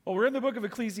Well, we're in the book of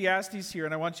Ecclesiastes here,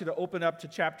 and I want you to open up to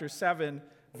chapter 7,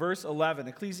 verse 11.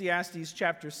 Ecclesiastes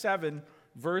chapter 7,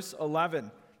 verse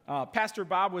 11. Pastor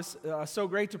Bob was so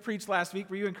great to preach last week.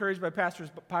 Were you encouraged by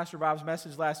Pastor Bob's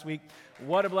message last week?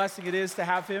 What a blessing it is to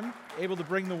have him able to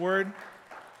bring the word.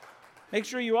 Make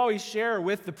sure you always share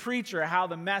with the preacher how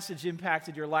the message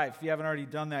impacted your life. If you haven't already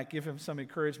done that, give him some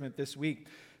encouragement this week.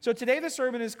 So today the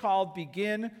sermon is called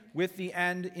Begin with the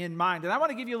End in Mind. And I want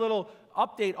to give you a little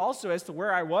update also as to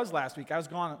where I was last week. I was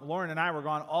gone, Lauren and I were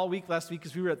gone all week last week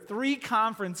because we were at 3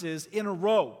 conferences in a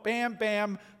row. Bam,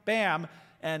 bam, bam.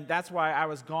 And that's why I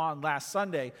was gone last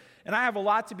Sunday. And I have a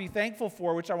lot to be thankful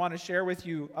for, which I want to share with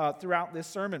you throughout this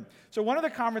sermon. So one of the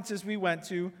conferences we went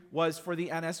to was for the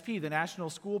NSP, the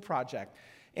National School Project.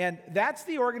 And that's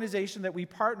the organization that we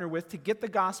partner with to get the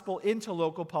gospel into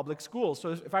local public schools.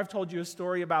 So if I've told you a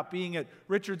story about being at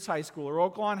Richards High School or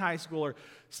Oak Lawn High School or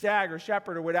Stagg or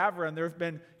Shepherd or whatever, and there have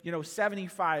been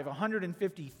 75,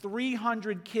 150,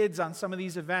 300 kids on some of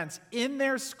these events in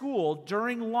their school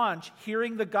during lunch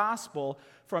hearing the gospel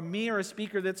from me or a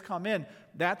speaker that's come in,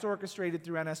 that's orchestrated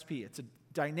through NSP. It's a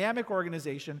dynamic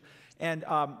organization, and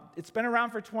it's been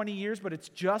around for 20 years, but it's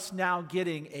just now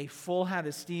getting a full head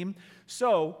of steam.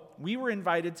 So we were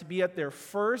invited to be at their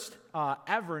first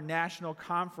ever national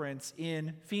conference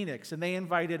in Phoenix, and they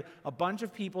invited a bunch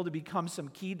of people to become some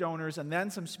key donors and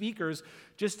then some speakers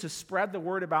just to spread the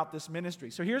word about this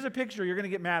ministry. So here's a picture. You're going to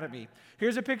get mad at me.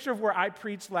 Here's a picture of where I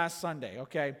preached last Sunday,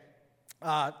 okay?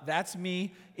 That's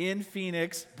me in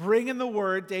Phoenix bringing the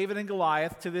word, David and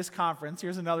Goliath, to this conference.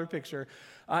 Here's another picture.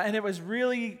 And it was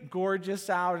really gorgeous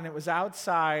out, and it was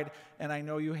outside, and I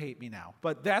know you hate me now.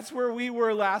 But that's where we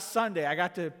were last Sunday. I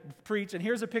got to preach, and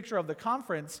here's a picture of the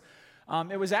conference.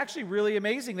 It was actually really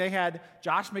amazing. They had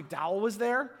Josh McDowell was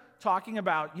there talking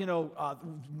about,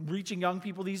 reaching young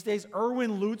people these days.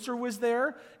 Erwin Lutzer was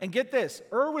there. And get this,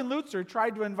 Erwin Lutzer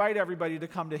tried to invite everybody to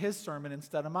come to his sermon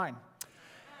instead of mine.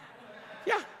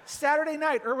 Yeah, Saturday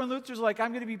night, Erwin Lutzer's like, I'm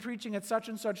going to be preaching at such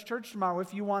and such church tomorrow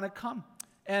if you want to come.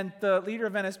 And the leader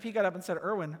of NSP got up and said,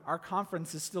 Erwin, our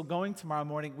conference is still going tomorrow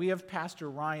morning. We have Pastor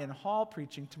Ryan Hall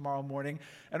preaching tomorrow morning.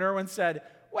 And Erwin said,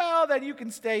 well, then you can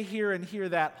stay here and hear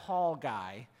that Hall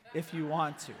guy if you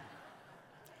want to.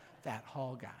 That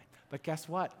Hall guy. But guess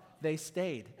what? They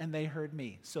stayed and they heard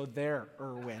me. So there,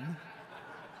 Erwin.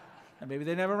 And maybe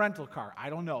they didn't have a rental car. I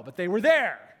don't know. But they were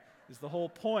there is the whole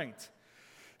point.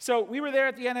 So we were there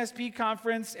at the NSP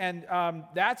conference, and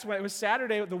that's when it was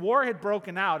Saturday. The war had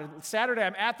broken out. And Saturday,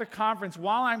 I'm at the conference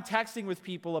while I'm texting with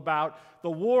people about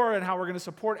the war and how we're going to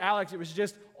support Alex. It was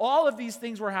just all of these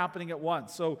things were happening at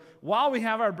once. So while we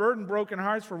have our burdened, broken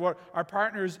hearts for what our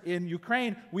partners in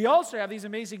Ukraine, we also have these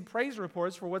amazing praise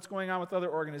reports for what's going on with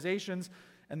other organizations,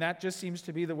 and that just seems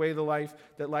to be the way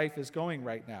that life is going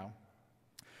right now.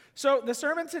 So the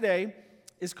sermon today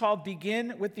is called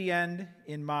Begin with the End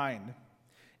in Mind.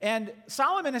 And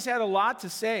Solomon has had a lot to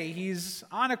say. He's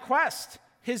on a quest.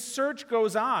 His search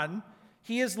goes on.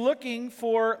 He is looking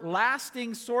for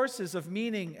lasting sources of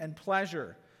meaning and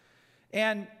pleasure.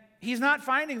 And he's not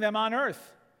finding them on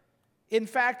earth. In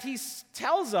fact, he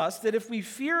tells us that if we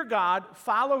fear God,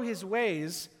 follow his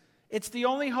ways, it's the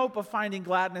only hope of finding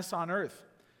gladness on earth.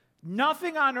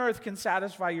 Nothing on earth can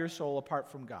satisfy your soul apart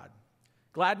from God.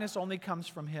 Gladness only comes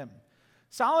from him.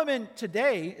 Solomon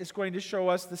today is going to show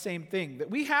us the same thing, that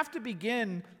we have to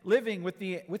begin living with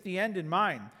the end in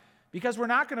mind, because we're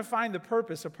not going to find the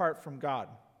purpose apart from God.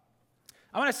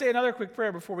 I want to say another quick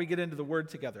prayer before we get into the word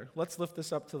together. Let's lift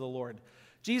this up to the Lord.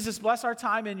 Jesus, bless our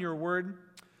time in your word.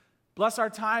 Bless our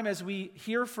time as we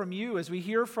hear from you, as we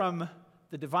hear from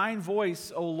the divine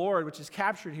voice, O Lord, which is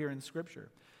captured here in Scripture.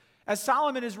 As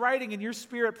Solomon is writing and your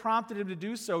Spirit prompted him to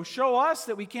do so, show us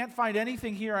that we can't find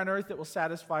anything here on earth that will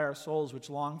satisfy our souls which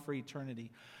long for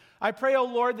eternity. I pray, O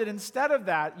Lord, that instead of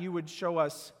that, you would show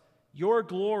us your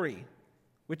glory,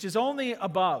 which is only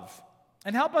above,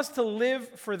 and help us to live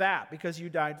for that because you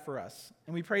died for us.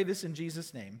 And we pray this in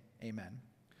Jesus' name. Amen.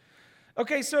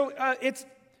 Okay, so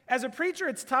as a preacher,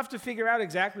 it's tough to figure out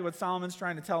exactly what Solomon's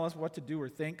trying to tell us what to do or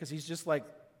think, because he's just like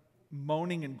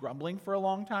moaning and grumbling for a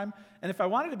long time. And if I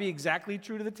wanted to be exactly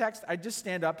true to the text, I'd just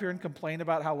stand up here and complain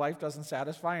about how life doesn't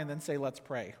satisfy and then say, let's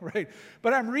pray, right?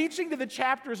 But I'm reaching to the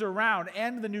chapters around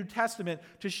and the New Testament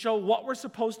to show what we're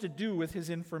supposed to do with his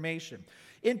information.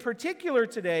 In particular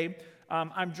today,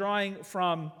 I'm drawing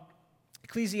from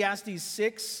Ecclesiastes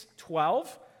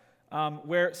 6:12,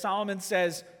 where Solomon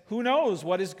says, who knows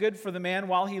what is good for the man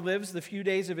while he lives the few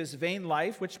days of his vain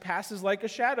life, which passes like a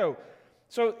shadow.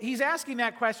 So he's asking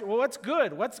that question, well, what's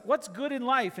good? What's good in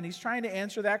life? And he's trying to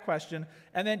answer that question.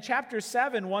 And then chapter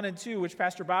 7, 1 and 2, which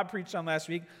Pastor Bob preached on last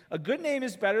week, a good name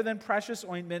is better than precious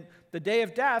ointment. The day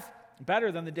of death,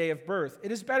 better than the day of birth.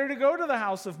 It is better to go to the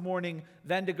house of mourning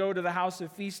than to go to the house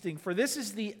of feasting. For this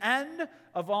is the end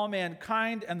of all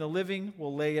mankind, and the living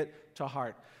will lay it to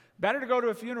heart. Better to go to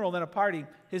a funeral than a party.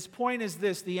 His point is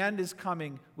this: the end is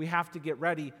coming. We have to get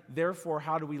ready. Therefore,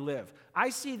 how do we live? I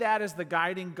see that as the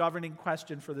guiding, governing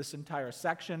question for this entire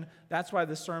section. That's why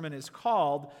the sermon is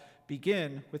called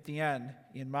Begin with the End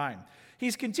in Mind.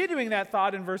 He's continuing that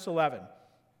thought in verse 11.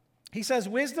 He says,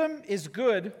 wisdom is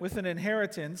good with an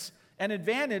inheritance, an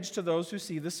advantage to those who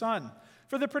see the sun.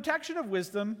 For the protection of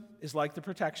wisdom is like the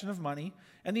protection of money,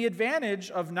 and the advantage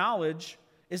of knowledge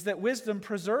is that wisdom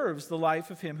preserves the life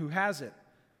of him who has it.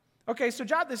 Okay, so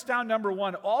jot this down, number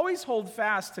one. Always hold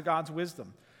fast to God's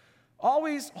wisdom.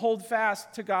 Always hold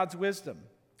fast to God's wisdom.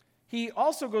 He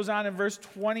also goes on in verse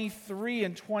 23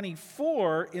 and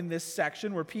 24 in this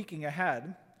section, we're peeking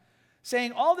ahead,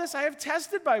 saying, all this I have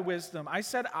tested by wisdom. I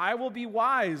said, I will be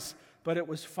wise, but it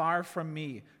was far from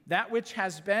me. That which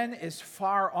has been is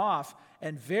far off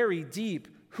and very deep.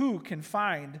 Who can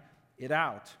find it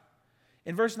out?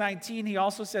 In verse 19, he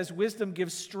also says, wisdom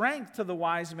gives strength to the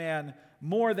wise man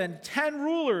more than 10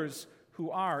 rulers who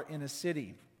are in a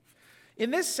city. In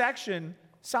this section,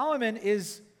 Solomon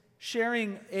is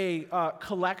sharing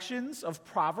collections of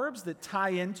proverbs that tie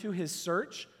into his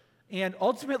search, and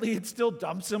ultimately it still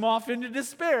dumps him off into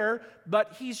despair,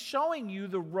 but he's showing you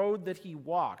the road that he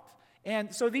walked.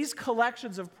 And so these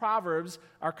collections of proverbs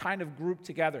are kind of grouped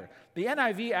together. The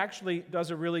NIV actually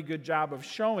does a really good job of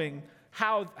showing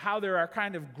how there are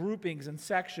kind of groupings and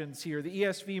sections here. The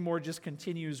ESV more just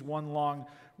continues one long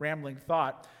rambling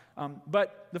thought.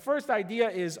 But the first idea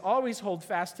is always hold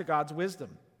fast to God's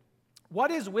wisdom.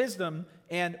 What is wisdom,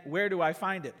 and where do I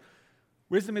find it?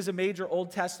 Wisdom is a major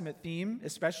Old Testament theme,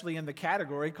 especially in the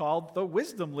category called the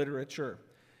wisdom literature.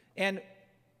 And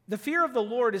the fear of the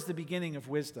Lord is the beginning of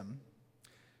wisdom.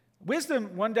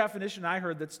 Wisdom, one definition I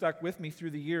heard that stuck with me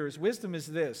through the years, wisdom is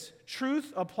this: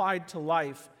 truth applied to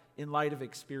life in light of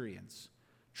experience.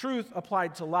 Truth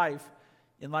applied to life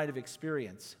in light of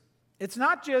experience. It's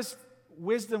not just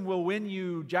wisdom will win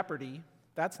you Jeopardy.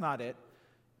 That's not it.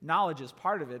 Knowledge is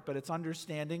part of it, but it's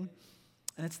understanding,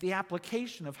 and it's the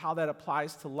application of how that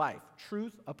applies to life.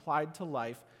 Truth applied to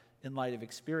life in light of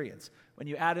experience. When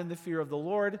you add in the fear of the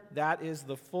Lord, that is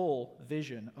the full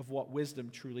vision of what wisdom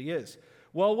truly is.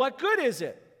 Well, what good is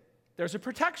it? There's a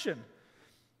protection.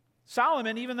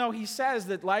 Solomon, even though he says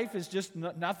that life is just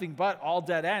nothing but all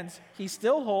dead ends, he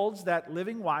still holds that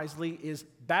living wisely is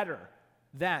better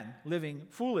than living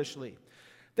foolishly.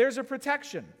 There's a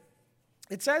protection.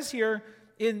 It says here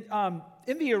in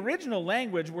the original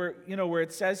language where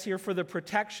it says here, for the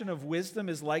protection of wisdom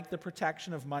is like the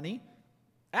protection of money.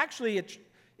 Actually,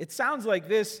 it sounds like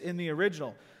this in the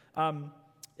original.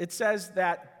 It says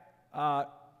that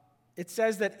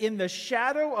in the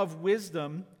shadow of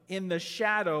wisdom, in the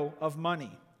shadow of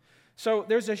money. So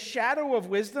there's a shadow of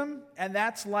wisdom, and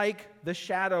that's like the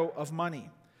shadow of money.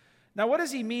 Now, what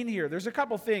does he mean here? There's a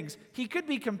couple things. He could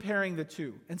be comparing the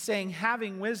two and saying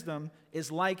having wisdom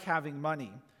is like having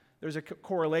money. There's a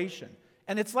correlation.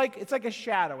 And it's like a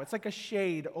shadow. It's like a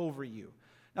shade over you.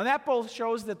 Now, that both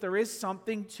shows that there is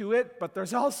something to it, but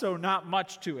there's also not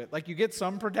much to it. Like, you get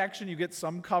some protection, you get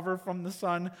some cover from the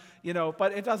sun,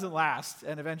 but it doesn't last,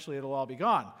 and eventually it'll all be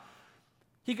gone.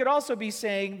 He could also be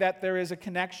saying that there is a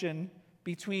connection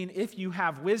between if you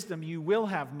have wisdom, you will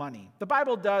have money. The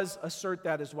Bible does assert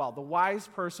that as well. The wise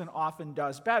person often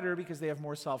does better because they have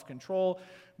more self-control,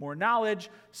 more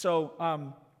knowledge.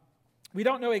 So we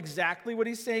don't know exactly what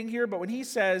he's saying here, but when he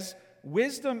says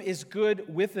wisdom is good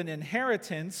with an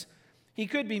inheritance, he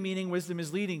could be meaning wisdom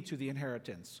is leading to the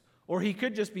inheritance. Or he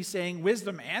could just be saying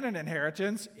wisdom and an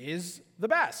inheritance is the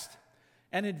best.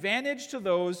 An advantage to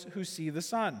those who see the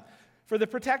sun. For the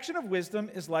protection of wisdom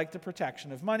is like the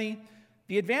protection of money.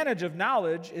 The advantage of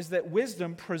knowledge is that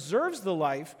wisdom preserves the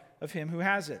life of him who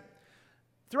has it.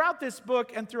 Throughout this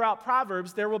book and throughout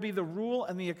Proverbs, there will be the rule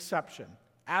and the exception.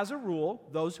 As a rule,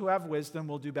 those who have wisdom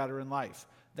will do better in life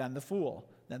than the fool,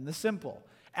 than the simple.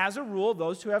 As a rule,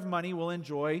 those who have money will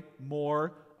enjoy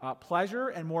more pleasure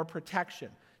and more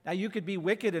protection. Now, you could be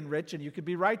wicked and rich, and you could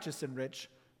be righteous and rich.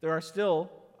 There are still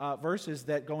verses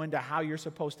that go into how you're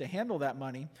supposed to handle that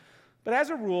money. But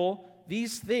as a rule,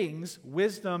 these things,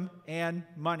 wisdom and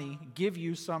money, give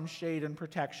you some shade and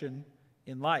protection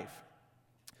in life.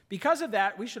 Because of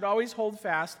that, we should always hold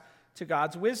fast to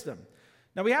God's wisdom.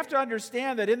 Now, we have to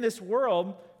understand that in this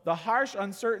world, the harsh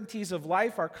uncertainties of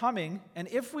life are coming, and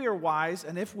if we are wise,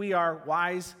 and if we are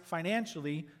wise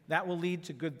financially, that will lead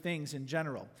to good things in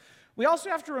general. We also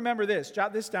have to remember this,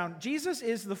 jot this down. Jesus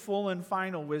is the full and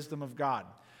final wisdom of God.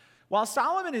 While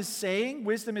Solomon is saying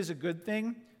wisdom is a good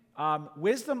thing,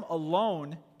 wisdom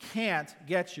alone can't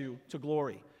get you to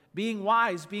glory. Being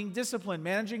wise, being disciplined,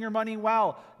 managing your money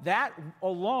well, that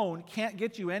alone can't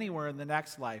get you anywhere in the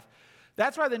next life.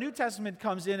 That's why the New Testament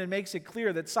comes in and makes it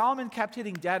clear that Solomon kept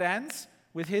hitting dead ends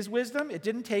with his wisdom. It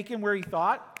didn't take him where he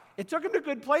thought. It took him to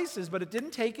good places, but it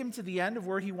didn't take him to the end of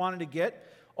where he wanted to get.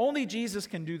 Only Jesus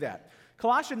can do that.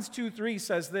 Colossians 2:3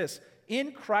 says this,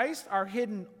 "In Christ are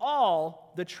hidden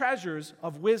all the treasures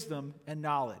of wisdom and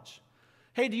knowledge."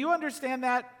 Hey, do you understand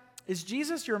that? Is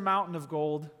Jesus your mountain of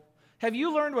gold? Have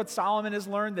you learned what Solomon has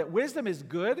learned, that wisdom is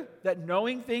good, that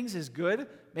knowing things is good,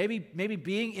 maybe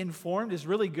being informed is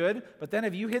really good, but then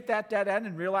have you hit that dead end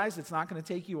and realized it's not going to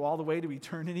take you all the way to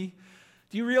eternity?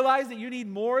 Do you realize that you need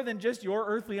more than just your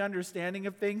earthly understanding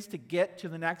of things to get to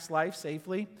the next life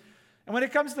safely? And when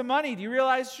it comes to money, do you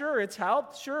realize, sure, it's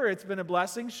helped, sure, it's been a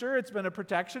blessing, sure, it's been a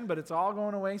protection, but it's all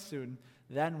going away soon.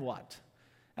 Then what?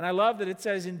 And I love that it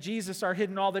says, in Jesus are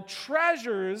hidden all the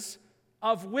treasures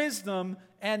of wisdom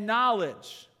and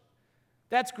knowledge.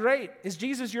 That's great. Is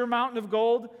Jesus your mountain of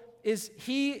gold? Is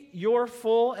he your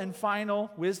full and final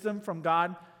wisdom from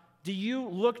God? Do you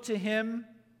look to him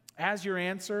as your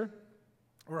answer?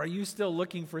 Or are you still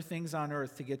looking for things on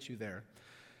earth to get you there?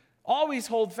 Always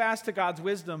hold fast to God's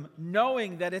wisdom,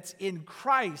 knowing that it's in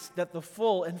Christ that the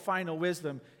full and final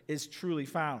wisdom is truly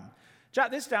found. Jot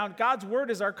this down. God's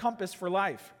word is our compass for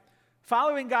life.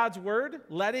 Following God's word,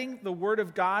 letting the word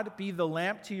of God be the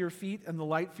lamp to your feet and the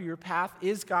light for your path,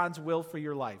 is God's will for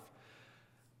your life.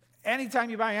 Anytime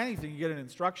you buy anything, you get an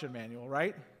instruction manual,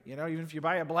 right? You know, even if you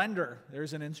buy a blender,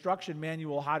 there's an instruction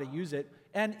manual how to use it.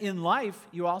 And in life,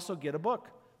 you also get a book.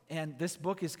 And this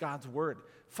book is God's word.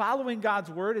 Following God's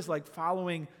word is like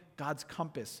following God's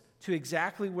compass to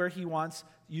exactly where he wants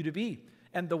you to be.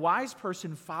 And the wise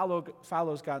person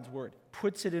follows God's word,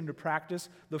 puts it into practice.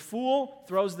 The fool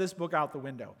throws this book out the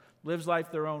window, lives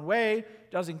life their own way,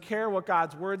 doesn't care what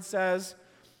God's word says.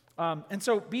 And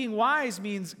so being wise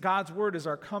means God's word is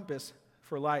our compass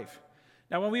for life.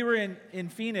 Now, when we were in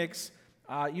Phoenix,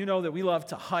 you know that we love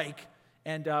to hike.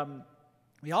 And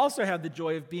we also had the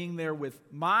joy of being there with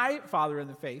my father in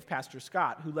the faith, Pastor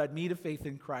Scott, who led me to faith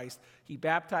in Christ. He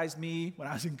baptized me when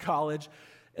I was in college.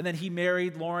 And then he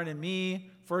married Lauren and me,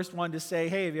 first one to say,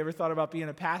 hey, have you ever thought about being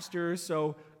a pastor?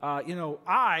 So,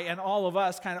 I and all of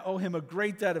us kind of owe him a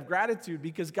great debt of gratitude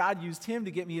because God used him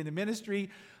to get me into ministry.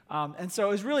 And so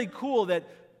it was really cool that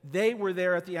they were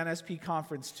there at the NSP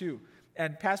conference too.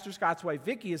 And Pastor Scott's wife,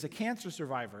 Vicki, is a cancer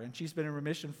survivor, and she's been in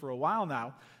remission for a while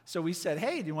now. So we said,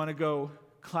 hey, do you want to go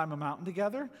climb a mountain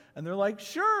together? And they're like,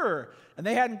 sure. And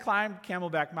they hadn't climbed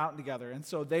Camelback Mountain together, and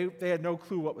so they had no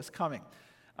clue what was coming.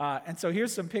 And so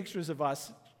here's some pictures of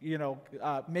us,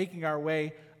 making our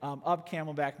way up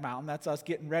Camelback Mountain. That's us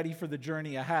getting ready for the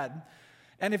journey ahead.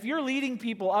 And if you're leading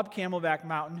people up Camelback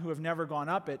Mountain who have never gone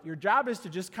up it, your job is to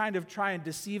just kind of try and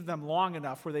deceive them long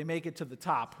enough where they make it to the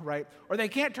top, right? Or they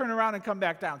can't turn around and come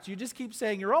back down. So you just keep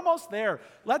saying, you're almost there.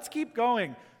 Let's keep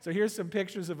going. So here's some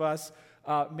pictures of us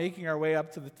making our way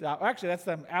up to the top. Actually, that's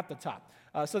them at the top.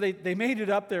 So they made it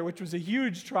up there, which was a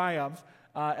huge triumph.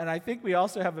 And I think we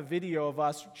also have a video of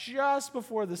us just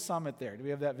before the summit there. Do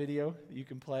we have that video that you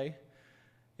can play?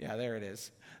 Yeah, there it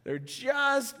is. They're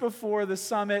just before the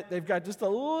summit. They've got just a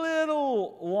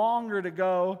little longer to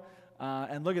go.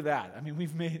 And look at that. I mean,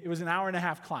 it was an hour and a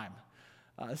half climb.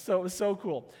 So it was so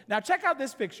cool. Now check out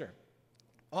this picture.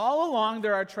 All along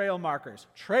there are trail markers.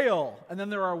 Trail. And then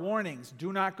there are warnings.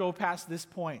 Do not go past this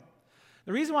point.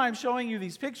 The reason why I'm showing you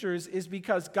these pictures is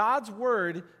because God's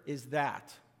word is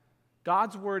that.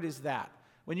 God's word is that.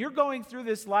 When you're going through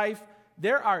this life,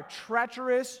 there are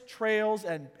treacherous trails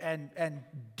and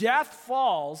death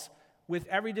falls with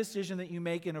every decision that you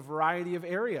make in a variety of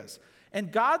areas.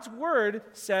 And God's word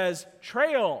says,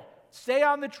 trail, stay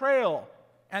on the trail.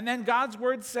 And then God's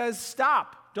word says,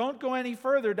 stop, don't go any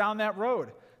further down that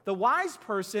road. The wise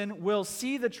person will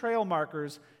see the trail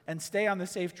markers and stay on the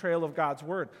safe trail of God's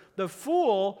word. The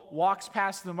fool walks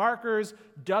past the markers,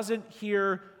 doesn't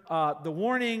hear the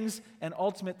warnings, and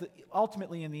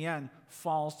ultimately, in the end,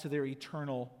 falls to their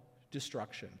eternal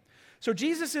destruction. So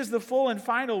Jesus is the full and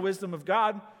final wisdom of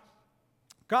God.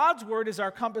 God's word is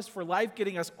our compass for life,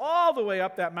 getting us all the way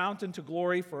up that mountain to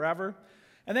glory forever.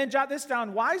 And then jot this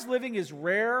down. Wise living is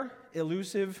rare,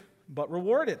 elusive, but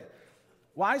rewarded.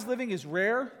 Wise living is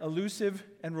rare, elusive,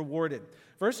 and rewarded.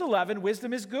 Verse 11,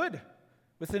 wisdom is good,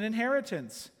 with an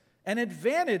inheritance, an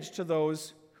advantage to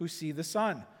those who see the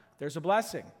sun. There's a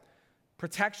blessing.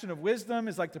 Protection of wisdom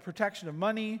is like the protection of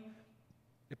money.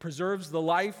 It preserves the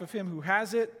life of him who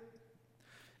has it.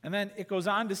 And then it goes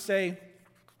on to say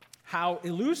how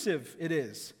elusive it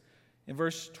is. In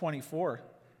verse 24,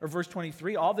 or verse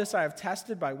 23, all this I have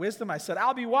tested by wisdom. I said,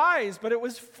 I'll be wise, but it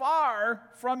was far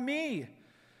from me.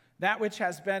 That which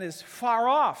has been is far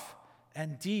off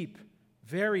and deep,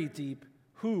 very deep.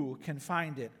 Who can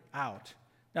find it out?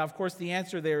 Now, of course, the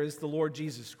answer there is the Lord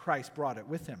Jesus Christ brought it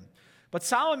with him. But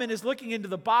Solomon is looking into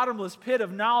the bottomless pit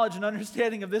of knowledge and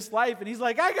understanding of this life, and he's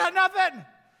like, I got nothing.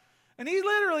 And he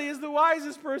literally is the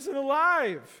wisest person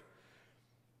alive.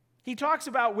 He talks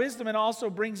about wisdom and also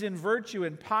brings in virtue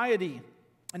and piety.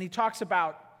 And he talks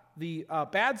about the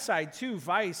bad side too,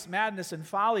 vice, madness, and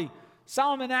folly.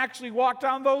 Solomon actually walked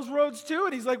down those roads too,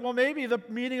 and he's like, well, maybe the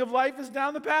meaning of life is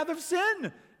down the path of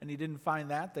sin. And he didn't find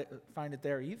it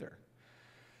there either.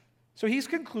 So he's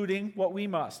concluding what we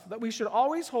must, that we should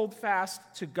always hold fast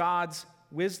to God's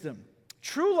wisdom.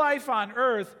 True life on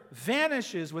earth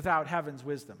vanishes without heaven's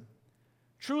wisdom.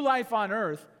 True life on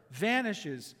earth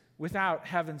vanishes without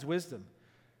heaven's wisdom.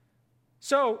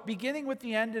 So, beginning with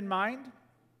the end in mind,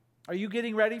 are you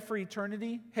getting ready for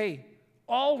eternity? Hey,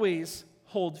 always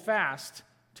hold fast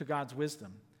to God's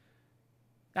wisdom.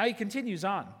 Now he continues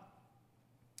on.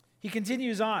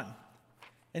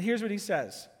 And here's what he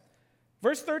says.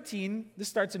 Verse 13, this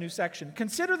starts a new section.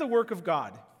 Consider the work of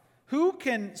God. Who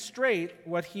can straight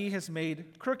what he has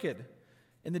made crooked?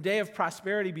 In the day of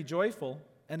prosperity be joyful,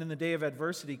 and in the day of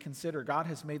adversity consider God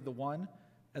has made the one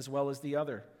as well as the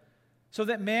other, so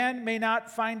that man may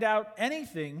not find out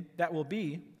anything that will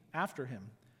be after him.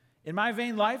 In my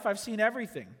vain life I've seen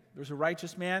everything. There's a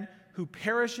righteous man who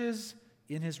perishes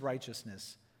in his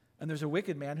righteousness, and there's a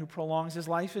wicked man who prolongs his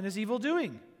life in his evil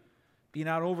doing. Be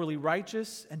not overly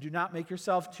righteous, and do not make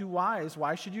yourself too wise.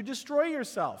 Why should you destroy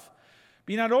yourself?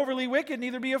 Be not overly wicked,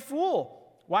 neither be a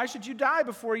fool. Why should you die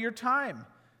before your time?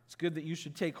 It's good that you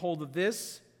should take hold of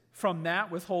this. From that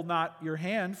withhold not your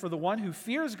hand, for the one who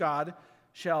fears God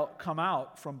shall come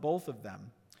out from both of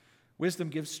them. Wisdom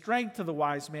gives strength to the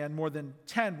wise man, more than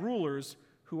 10 rulers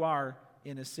who are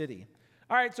in a city.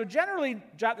 All right, so generally,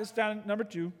 jot this down, number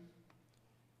 2.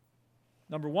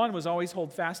 Number 1 was always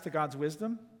hold fast to God's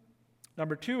wisdom.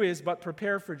 Number 2 is, but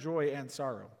prepare for joy and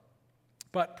sorrow.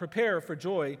 But prepare for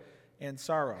joy and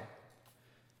sorrow.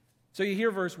 So you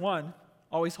hear verse 1,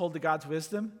 always hold to God's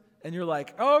wisdom, and you're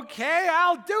like, okay,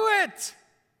 I'll do it.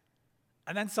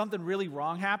 And then something really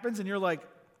wrong happens, and you're like,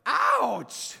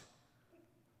 ouch.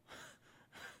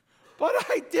 But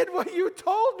I did what you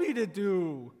told me to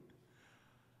do.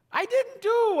 I didn't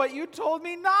do what you told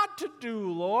me not to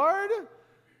do, Lord.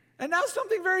 And now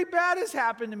something very bad has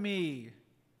happened to me.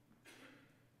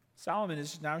 Solomon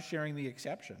is now sharing the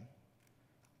exception.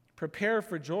 Prepare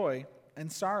for joy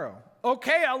and sorrow.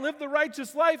 Okay, I'll live the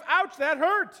righteous life. Ouch, that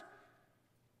hurt. This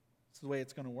is the way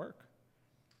it's going to work.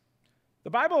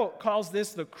 The Bible calls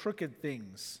this the crooked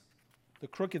things. The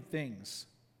crooked things.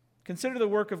 Consider the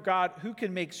work of God. Who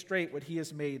can make straight what he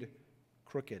has made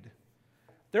crooked?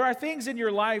 There are things in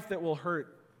your life that will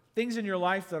hurt. Things in your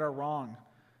life that are wrong.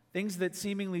 Things that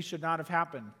seemingly should not have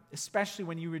happened, especially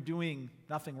when you were doing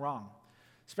nothing wrong.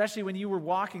 Especially when you were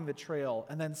walking the trail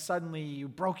and then suddenly you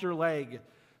broke your leg.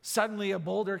 Suddenly a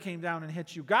boulder came down and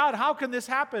hit you. God, how can this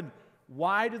happen?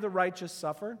 Why do the righteous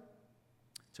suffer?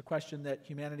 It's a question that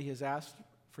humanity has asked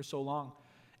for so long.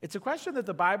 It's a question that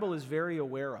the Bible is very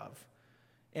aware of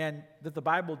and that the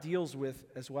Bible deals with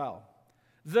as well.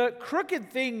 The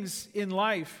crooked things in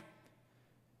life,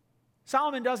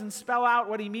 Solomon doesn't spell out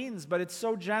what he means, but it's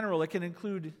so general. It can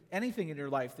include anything in your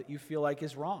life that you feel like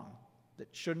is wrong, that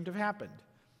shouldn't have happened,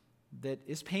 that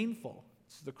is painful.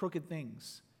 It's the crooked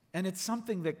things. And it's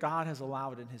something that God has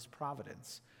allowed in his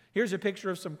providence. Here's a picture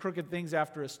of some crooked things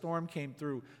after a storm came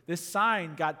through. This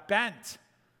sign got bent.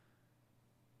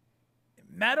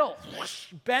 Metal,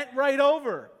 bent right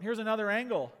over. Here's another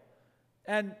angle.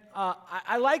 And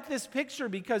I like this picture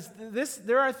because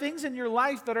there are things in your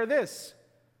life that are this.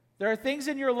 There are things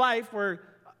in your life where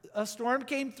a storm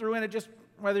came through and it just,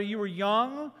 whether you were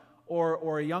young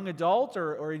or a young adult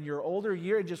or in your older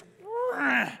year, it just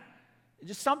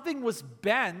something was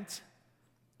bent.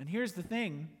 And here's the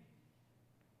thing.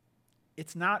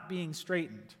 It's not being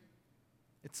straightened.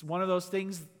 It's one of those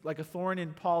things like a thorn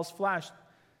in Paul's flesh.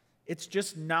 It's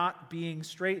just not being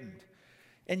straightened.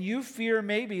 And you fear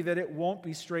maybe that it won't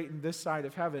be straightened this side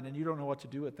of heaven, and you don't know what to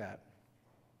do with that.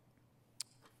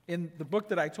 In the book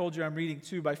that I told you I'm reading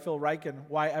too by Phil Ryken,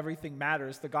 Why Everything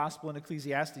Matters, The Gospel in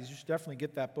Ecclesiastes, you should definitely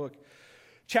get that book.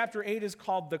 Chapter 8 is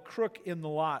called The Crook in the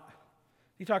Lot.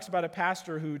 He talks about a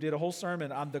pastor who did a whole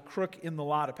sermon on the crook in the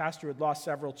lot. A pastor who had lost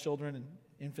several children in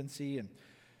infancy and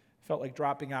felt like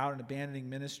dropping out and abandoning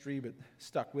ministry, but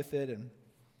stuck with it.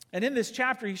 And in this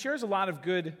chapter, he shares a lot of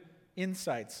good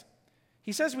insights.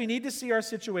 He says we need to see our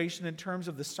situation in terms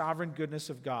of the sovereign goodness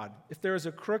of God. If there is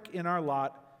a crook in our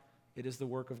lot, it is the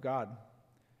work of God.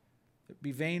 It would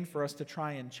be vain for us to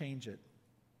try and change it.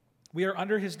 We are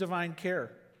under his divine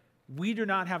care. We do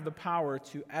not have the power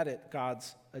to edit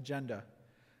God's agenda.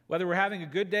 Whether we're having a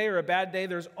good day or a bad day,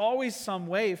 there's always some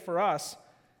way for us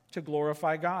to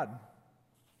glorify God.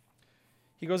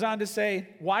 He goes on to say,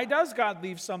 why does God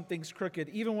leave some things crooked,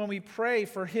 even when we pray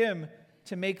for him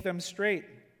to make them straight?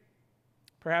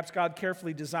 Perhaps God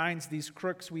carefully designs these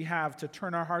crooks we have to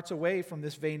turn our hearts away from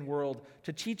this vain world,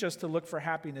 to teach us to look for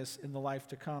happiness in the life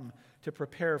to come, to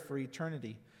prepare for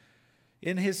eternity.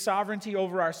 In his sovereignty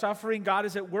over our suffering, God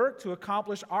is at work to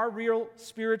accomplish our real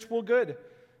spiritual good.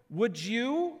 Would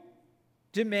you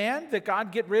demand that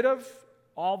God get rid of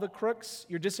all the crooks,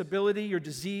 your disability, your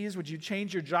disease? Would you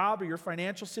change your job or your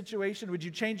financial situation? Would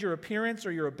you change your appearance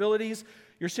or your abilities,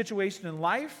 your situation in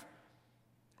life?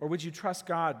 Or would you trust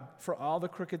God for all the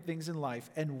crooked things in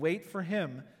life and wait for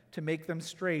him to make them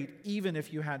straight, even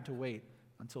if you had to wait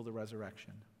until the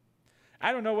resurrection?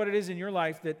 I don't know what it is in your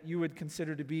life that you would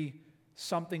consider to be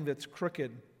something that's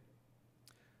crooked.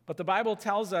 But the Bible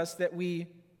tells us that we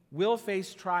will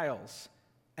face trials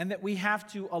and that we have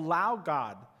to allow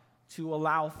God to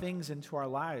allow things into our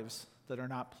lives that are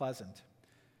not pleasant.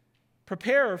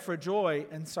 Prepare for joy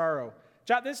and sorrow.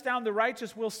 Jot this down: the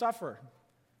righteous will suffer.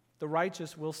 The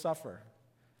righteous will suffer.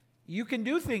 You can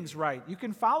do things right. You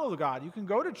can follow God. You can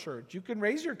go to church. You can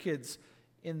raise your kids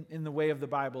in the way of the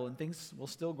Bible, and things will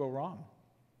still go wrong.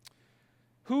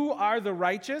 Who are the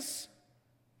righteous?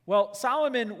 Well,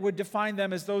 Solomon would define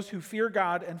them as those who fear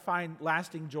God and find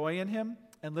lasting joy in him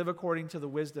and live according to the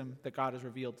wisdom that God has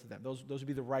revealed to them. Those would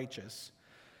be the righteous.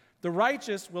 The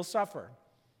righteous will suffer.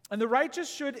 And the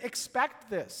righteous should expect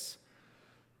this.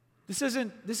 This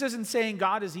isn't saying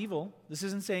God is evil. This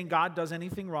isn't saying God does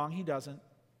anything wrong. He doesn't.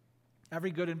 Every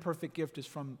good and perfect gift is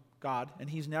from God, and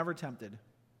he's never tempted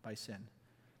by sin.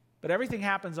 But everything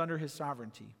happens under his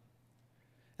sovereignty.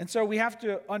 And so we have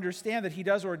to understand that he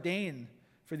does ordain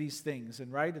for these things.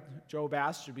 And right, Job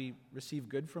asked, should we receive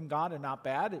good from God and not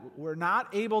bad? We're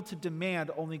not able to demand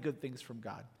only good things from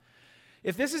God.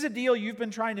 If this is a deal you've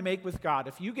been trying to make with God,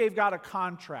 if you gave God a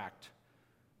contract,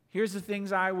 here's the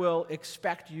things I will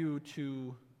expect you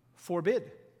to forbid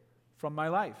from my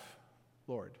life,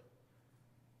 Lord.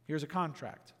 Here's a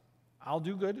contract. I'll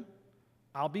do good.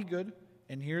 I'll be good.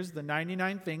 And here's the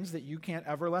 99 things that you can't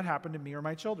ever let happen to me or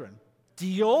my children.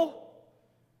 Deal?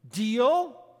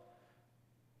 Deal?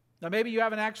 Now, maybe you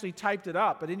haven't actually typed it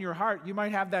up, but in your heart, you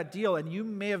might have that deal, and you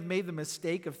may have made the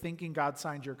mistake of thinking God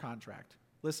signed your contract.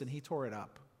 Listen, he tore it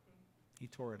up. He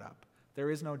tore it up.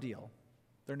 There is no deal.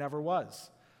 There never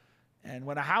was. And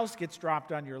when a house gets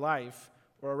dropped on your life,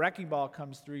 or a wrecking ball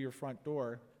comes through your front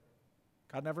door,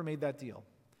 God never made that deal.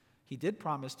 He did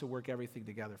promise to work everything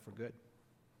together for good.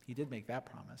 He did make that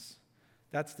promise.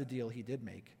 That's the deal he did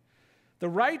make. The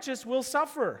righteous will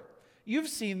suffer. You've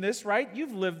seen this, right?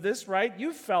 You've lived this, right?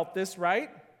 You've felt this, right?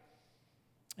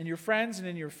 In your friends and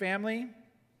in your family,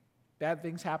 bad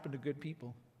things happen to good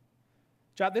people.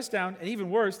 Jot this down, and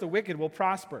even worse, the wicked will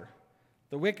prosper.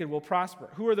 The wicked will prosper.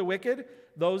 Who are the wicked?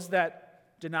 Those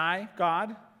that deny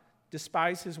God,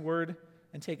 despise his word,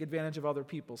 and take advantage of other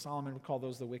people. Solomon would call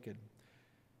those the wicked.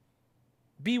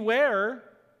 Beware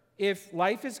if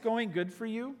life is going good for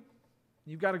you,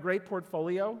 you've got a great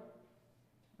portfolio,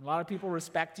 a lot of people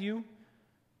respect you,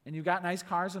 and you've got nice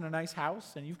cars and a nice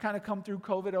house, and you've kind of come through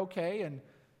COVID okay, and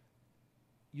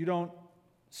you don't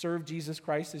serve Jesus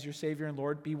Christ as your Savior and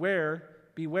Lord. Beware.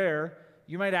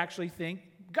 You might actually think,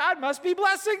 God must be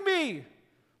blessing me.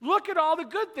 Look at all the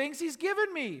good things he's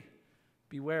given me.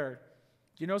 Beware.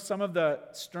 Do you know some of the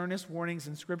sternest warnings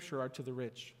in Scripture are to the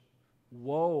rich?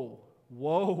 Woe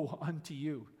unto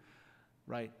you,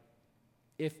 right?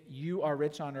 If you are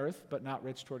rich on earth, but not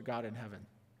rich toward God in heaven.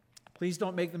 Please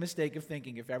don't make the mistake of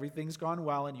thinking if everything's gone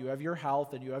well and you have your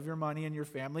health and you have your money and your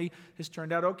family has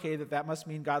turned out okay, that must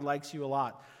mean God likes you a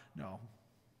lot. No,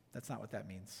 that's not what that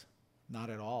means.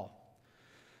 Not at all.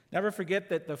 Never forget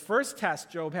that the first test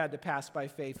Job had to pass by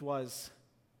faith was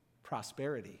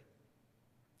prosperity.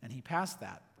 And he passed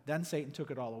that. Then Satan took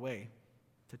it all away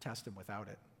to test him without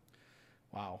it.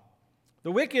 Wow.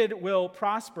 The wicked will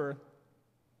prosper.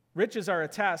 Riches are a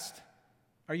test.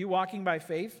 Are you walking by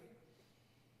faith?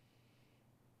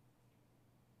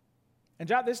 And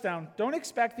jot this down. Don't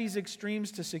expect these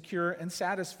extremes to secure and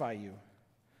satisfy you.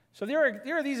 So there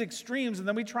are these extremes, and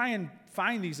then we try and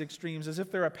find these extremes as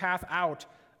if they're a path out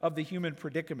of the human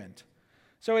predicament.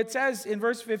 So it says in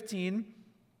verse 15,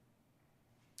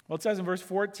 well, it says in verse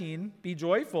 14, be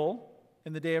joyful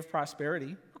in the day of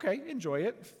prosperity. Okay, enjoy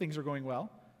it if things are going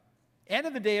well. And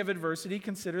in the day of adversity,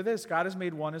 consider this: God has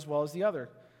made one as well as the other.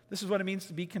 This is what it means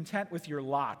to be content with your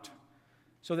lot,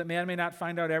 so that man may not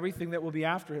find out everything that will be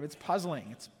after him. It's puzzling.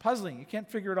 It's puzzling. You can't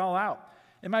figure it all out.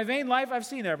 In my vain life, I've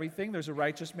seen everything. There's a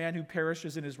righteous man who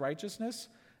perishes in his righteousness,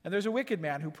 and there's a wicked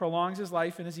man who prolongs his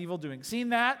life in his evil doing. Seen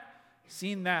that?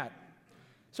 Seen that.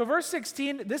 So verse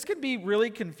 16, this can be really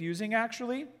confusing,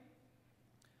 actually.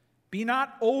 Be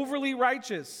not overly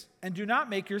righteous, and do not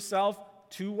make yourself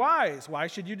too wise. Why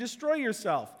should you destroy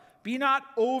yourself? Be not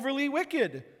overly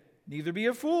wicked, neither be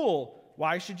a fool.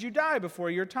 Why should you die before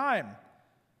your time?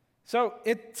 So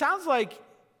it sounds like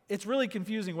it's really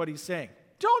confusing what he's saying.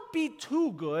 Don't be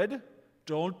too good.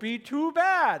 Don't be too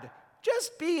bad.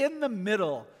 Just be in the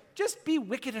middle. Just be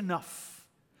wicked enough.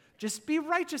 Just be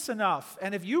righteous enough.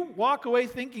 And if you walk away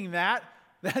thinking that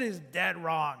is dead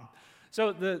wrong.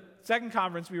 So the second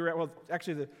conference we were at, well,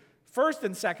 actually the first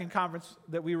and second conference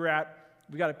that we were at,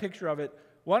 we got a picture of it.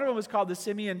 One of them was called the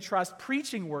Simeon Trust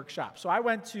Preaching Workshop. So I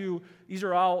went to, these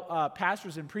are all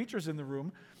pastors and preachers in the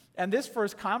room, and this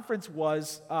first conference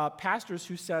was pastors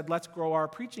who said, let's grow our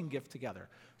preaching gift together.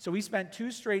 So we spent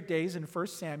 2 straight days in 1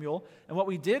 Samuel, and what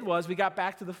we did was we got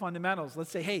back to the fundamentals.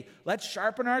 Let's say, hey, let's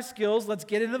sharpen our skills, let's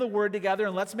get into the Word together,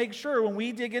 and let's make sure when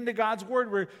we dig into God's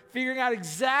Word, we're figuring out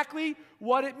exactly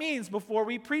what it means before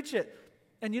we preach it.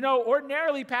 And you know,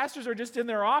 ordinarily, pastors are just in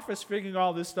their office figuring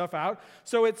all this stuff out,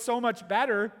 so it's so much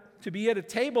better to be at a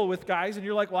table with guys, and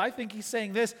you're like, well, I think he's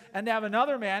saying this, and to have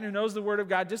another man who knows the Word of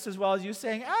God just as well as you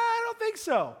saying, I don't think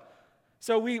so.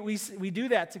 So we do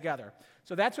that together.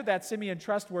 So that's what that Simeon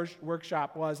Trust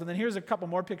Workshop was. And then here's a couple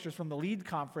more pictures from the LEAD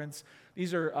conference.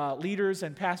 These are leaders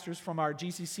and pastors from our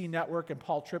GCC network, and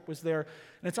Paul Tripp was there.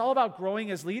 And it's all about growing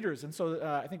as leaders. And so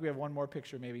I think we have one more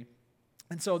picture maybe.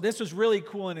 And so this was really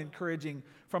cool and encouraging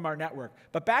from our network.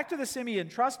 But back to the Simeon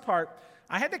Trust part,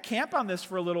 I had to camp on this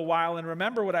for a little while and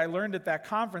remember what I learned at that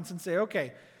conference and say,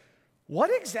 okay, what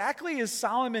exactly is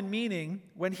Solomon meaning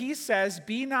when he says,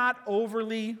 be not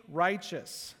overly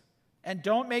righteous and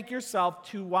don't make yourself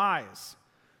too wise?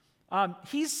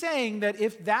 He's saying that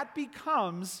if that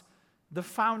becomes the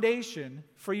foundation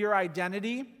for your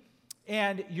identity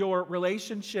and your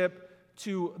relationship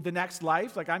to the next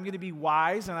life, like I'm going to be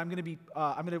wise and I'm going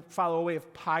to follow a way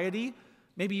of piety,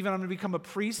 maybe even I'm going to become a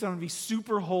priest and I'm going to be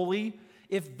super holy.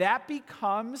 If that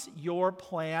becomes your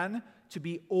plan to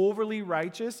be overly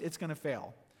righteous, it's going to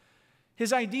fail.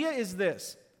 His idea is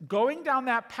this: going down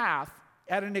that path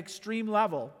at an extreme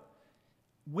level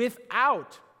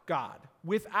without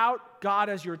God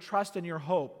as your trust and your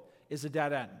hope, is a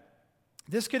dead end.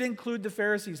 This could include the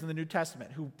Pharisees in the New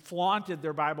Testament who flaunted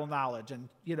their Bible knowledge and,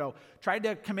 tried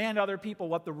to command other people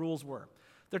what the rules were.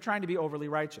 They're trying to be overly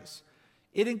righteous.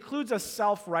 It includes a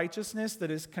self-righteousness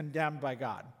that is condemned by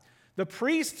God. The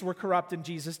priests were corrupt in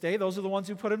Jesus' day. Those are the ones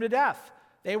who put him to death.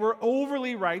 They were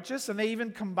overly righteous, and they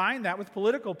even combined that with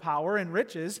political power and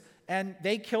riches, and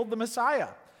they killed the Messiah.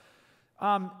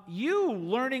 You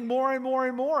learning more and more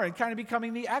and more and kind of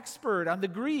becoming the expert on the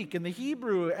Greek and the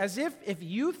Hebrew, as if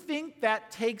you think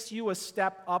that takes you a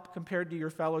step up compared to your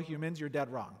fellow humans, you're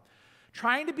dead wrong.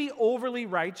 Trying to be overly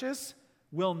righteous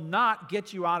will not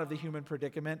get you out of the human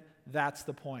predicament. That's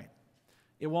the point.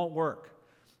 It won't work.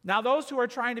 Now, those who are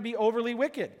trying to be overly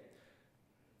wicked,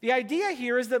 the idea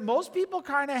here is that most people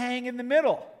kind of hang in the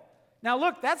middle. Now,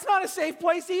 look, that's not a safe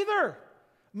place either.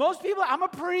 Most people, I'm a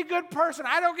pretty good person.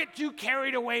 I don't get too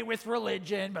carried away with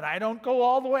religion, but I don't go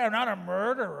all the way. I'm not a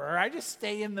murderer. I just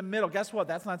stay in the middle. Guess what?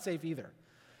 That's not safe either.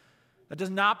 That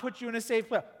does not put you in a safe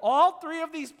place. All 3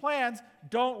 of these plans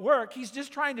don't work. He's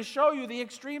just trying to show you the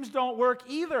extremes don't work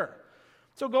either.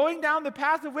 So going down the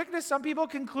path of wickedness, some people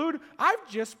conclude, I've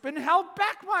just been held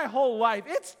back my whole life.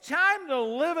 It's time to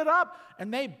live it up.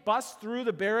 And they bust through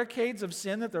the barricades of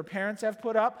sin that their parents have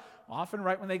put up, often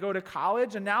right when they go to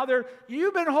college. And now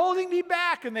you've been holding me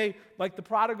back. And they, like the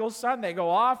prodigal son, they go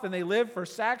off and they live for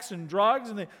sex and drugs.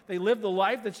 And they live the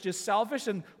life that's just selfish.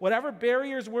 And whatever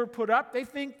barriers were put up, they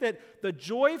think that the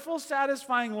joyful,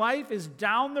 satisfying life is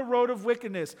down the road of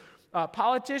wickedness.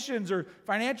 Politicians or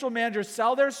financial managers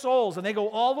sell their souls and they go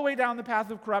all the way down the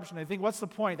path of corruption. They think, what's the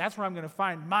point? That's where I'm going to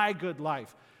find my good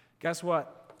life. Guess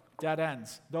what? Dead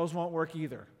ends. Those won't work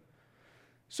either.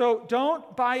 So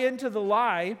don't buy into the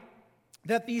lie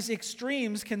that these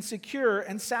extremes can secure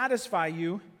and satisfy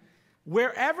you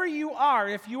wherever you are.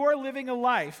 If you are living a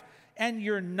life and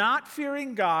you're not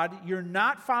fearing God, you're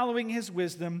not following his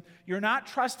wisdom, you're not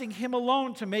trusting him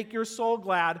alone to make your soul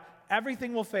glad,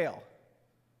 everything will fail.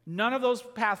 None of those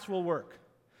paths will work.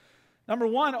 Number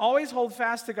one, always hold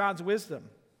fast to God's wisdom.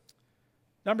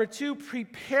 Number two,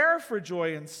 prepare for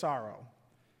joy and sorrow.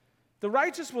 The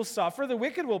righteous will suffer, the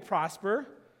wicked will prosper.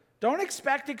 Don't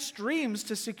expect extremes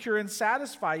to secure and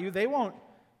satisfy you. They won't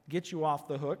get you off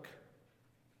the hook.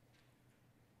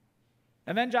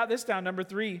 And then jot this down, number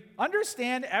three,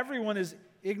 understand everyone is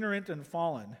ignorant and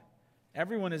fallen.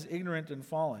 Everyone is ignorant and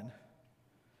fallen.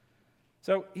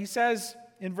 So he says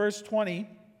in verse 20,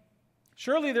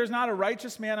 surely there's not a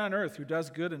righteous man on earth who does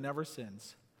good and never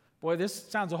sins. Boy, this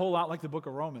sounds a whole lot like the book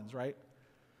of Romans, right?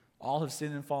 All have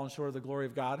sinned and fallen short of the glory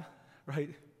of God,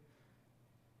 right?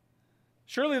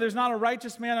 Surely there's not a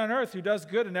righteous man on earth who does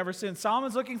good and never sins.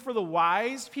 Solomon's looking for the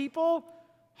wise people.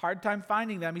 Hard time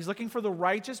finding them. He's looking for the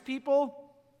righteous people.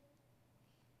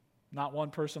 Not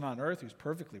one person on earth who's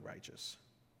perfectly righteous.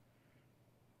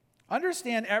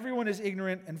 Understand everyone is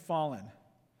ignorant and fallen.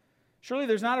 Surely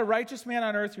there's not a righteous man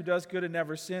on earth who does good and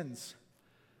never sins.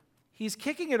 He's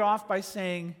kicking it off by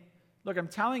saying, look, I'm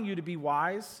telling you to be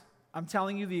wise. I'm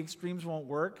telling you the extremes won't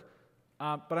work.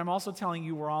 But I'm also telling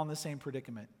you we're all in the same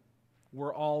predicament.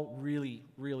 We're all really,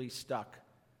 really stuck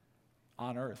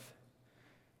on earth.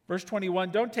 Verse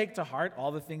 21, don't take to heart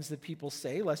all the things that people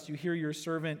say, lest you hear your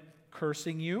servant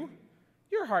cursing you.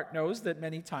 Your heart knows that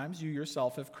many times you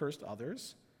yourself have cursed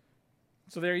others.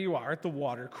 So there you are at the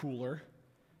water cooler,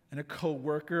 and a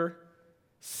coworker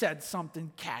said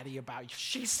something catty about you.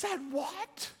 She said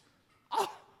what? How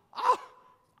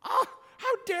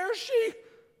dare she?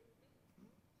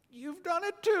 You've done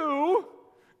it too.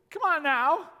 Come on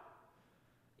now.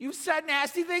 You've said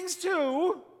nasty things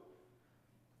too.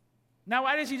 Now,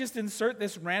 why does he just insert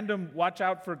this random watch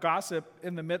out for gossip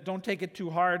in the mid? Don't take it too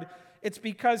hard. It's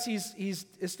because he's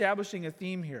establishing a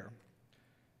theme here.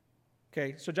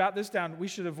 Okay, so jot this down. We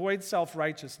should avoid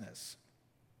self-righteousness.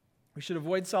 We should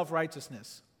avoid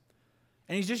self-righteousness.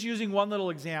 And he's just using one little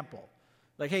example.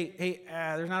 Like, hey,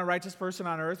 there's not a righteous person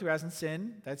on earth who hasn't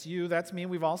sinned. That's you, that's me,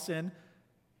 we've all sinned.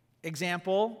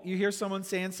 Example, you hear someone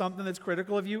saying something that's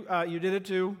critical of you. You did it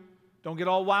too. Don't get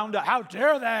all wound up. How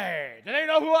dare they? Do they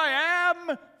know who I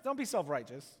am? Don't be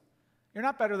self-righteous. You're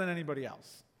not better than anybody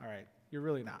else. All right? You're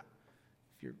really not.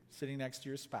 If you're sitting next to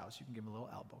your spouse, you can give him a little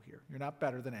elbow here. You're not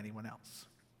better than anyone else.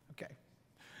 Okay?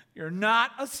 You're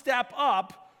not a step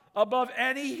up above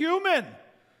any human.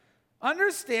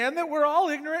 Understand that we're all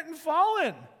ignorant and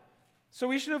fallen. So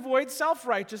we should avoid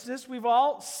self-righteousness. We've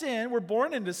all sinned. We're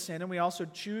born into sin, and we also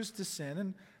choose to sin.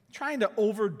 And trying to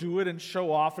overdo it and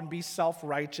show off and be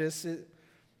self-righteous.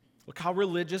 Look how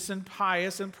religious and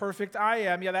pious and perfect I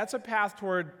am. Yeah, that's a path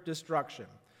toward destruction.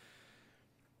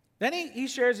 Then he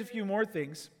shares a few more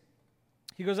things.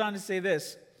 He goes on to say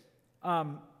this,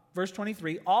 verse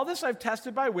 23, all this I've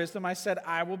tested by wisdom. I said,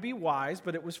 I will be wise,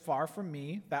 but it was far from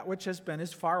me. That which has been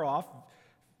is far off,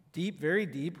 deep, very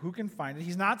deep. Who can find it?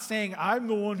 He's not saying, I'm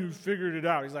the one who figured it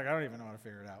out. He's like, I don't even know how to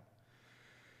figure it out.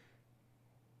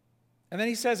 And then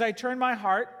he says, I turn my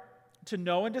heart to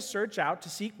know and to search out, to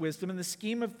seek wisdom in the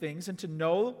scheme of things, and to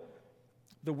know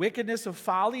the wickedness of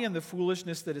folly and the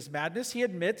foolishness that is madness. He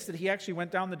admits that he actually went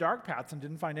down the dark paths and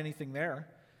didn't find anything there.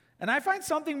 And I find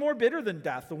something more bitter than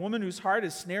death, the woman whose heart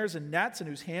is snares and nets and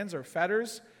whose hands are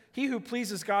fetters. He who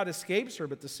pleases God escapes her,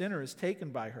 but the sinner is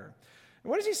taken by her. And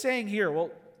what is he saying here?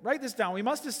 Well, write this down. We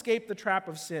must escape the trap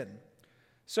of sin.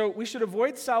 So we should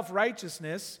avoid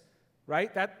self-righteousness, right?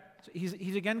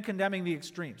 He's again condemning the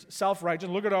extremes. Self-righteous,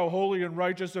 look at how holy and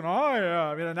righteous and I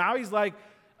am. And now he's like,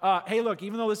 hey, look,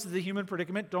 even though this is the human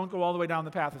predicament, don't go all the way down the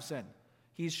path of sin.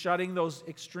 He's shutting those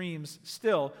extremes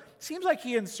still. Seems like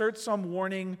he inserts some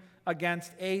warning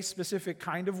against a specific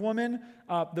kind of woman.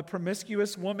 The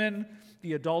promiscuous woman,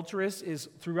 the adulteress, is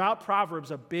throughout Proverbs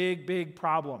a big, big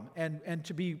problem, and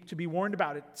to be warned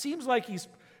about it. Seems like he's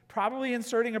probably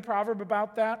inserting a proverb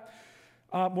about that.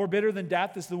 More bitter than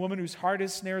death is the woman whose heart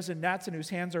is snares and nets and whose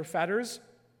hands are fetters.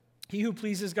 He who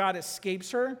pleases God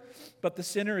escapes her, but the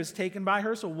sinner is taken by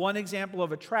her. So one example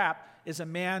of a trap is a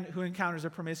man who encounters a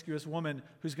promiscuous woman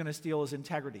who's going to steal his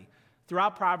integrity.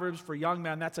 Throughout Proverbs, for young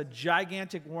men, that's a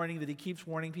gigantic warning that he keeps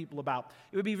warning people about.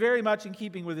 It would be very much in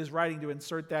keeping with his writing to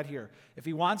insert that here. If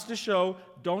he wants to show,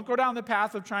 don't go down the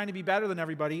path of trying to be better than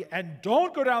everybody, and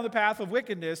don't go down the path of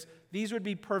wickedness, these would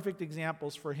be perfect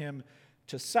examples for him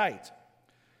to cite.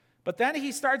 But then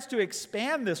he starts to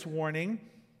expand this warning,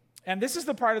 and this is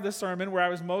the part of the sermon where I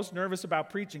was most nervous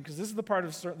about preaching, because this is the part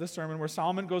of the sermon where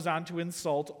Solomon goes on to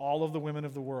insult all of the women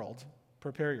of the world.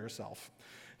 prepare yourself.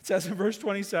 It says in verse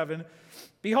 27,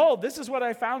 "Behold, this is what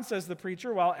I found," says the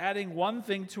preacher, "while adding one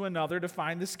thing to another to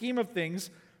find the scheme of things,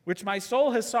 which my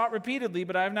soul has sought repeatedly,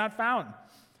 but I have not found.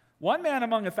 One man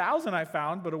among 1,000 I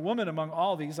found, but a woman among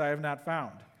all these I have not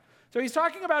found." So he's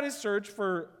talking about his search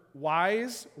for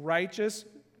wise, righteous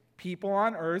people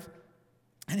on earth.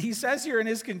 And he says here in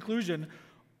his conclusion,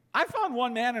 "I found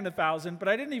one man in 1,000, but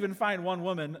I didn't even find one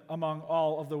woman among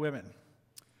all of the women."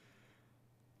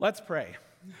 Let's pray.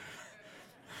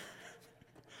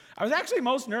 I was actually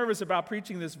most nervous about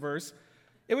preaching this verse.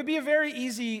 It would be a very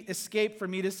easy escape for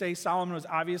me to say Solomon was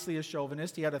obviously a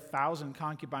chauvinist. He had 1,000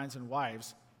 concubines and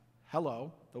wives.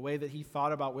 Hello, the way that he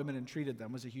thought about women and treated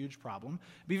them was a huge problem.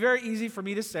 It'd be very easy for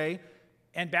me to say,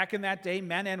 and back in that day,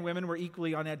 men and women were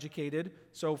equally uneducated.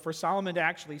 So for Solomon to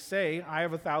actually say, "I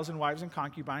have 1,000 wives and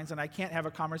concubines, and I can't have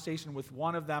a conversation with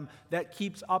one of them that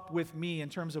keeps up with me in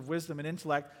terms of wisdom and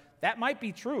intellect," that might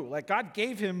be true. Like, God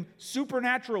gave him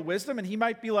supernatural wisdom, and he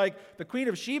might be like, the Queen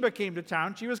of Sheba came to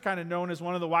town. She was kind of known as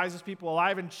one of the wisest people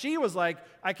alive, and she was like,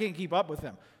 "I can't keep up with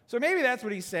him." So maybe that's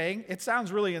what he's saying. It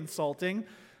sounds really insulting.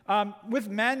 With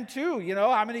men, too,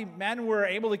 how many men were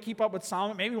able to keep up with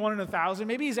Solomon? Maybe 1 in 1,000.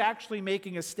 Maybe he's actually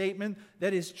making a statement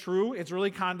that is true. It's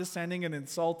really condescending and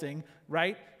insulting,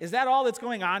 right? Is that all that's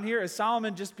going on here? Is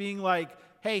Solomon just being like,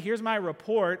 "Hey, here's my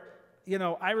report.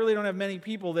 I really don't have many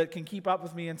people that can keep up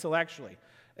with me intellectually"?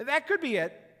 That could be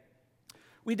it.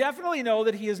 We definitely know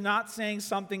that he is not saying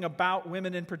something about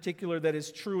women in particular that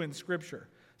is true in Scripture.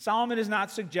 Solomon is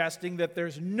not suggesting that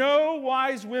there's no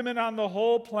wise women on the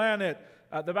whole planet.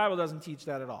 The Bible doesn't teach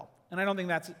that at all. And I don't think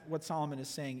that's what Solomon is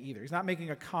saying either. He's not making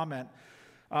a comment.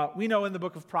 We know in the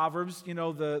book of Proverbs,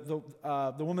 the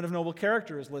woman of noble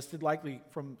character is listed, likely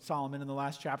from Solomon in the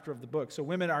last chapter of the book. So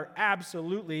women are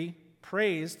absolutely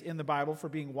praised in the Bible for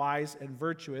being wise and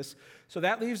virtuous. So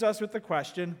that leaves us with the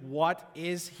question, what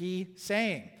is he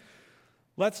saying?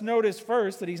 Let's notice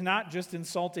first that he's not just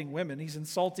insulting women, he's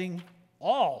insulting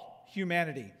all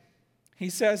humanity. He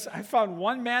says, "I found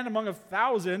one man among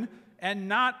 1,000 and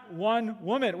not one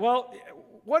woman." Well,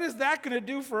 what is that going to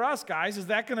do for us, guys? Is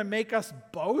that going to make us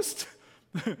boast?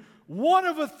 1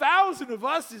 of 1,000 of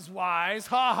us is wise.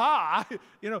 Ha ha.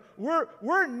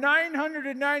 We're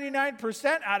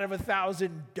 999% out of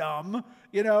 1,000 dumb,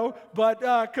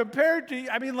 But compared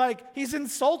to, he's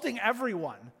insulting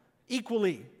everyone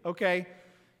equally, okay?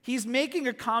 He's making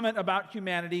a comment about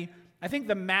humanity. I think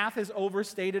the math is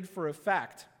overstated for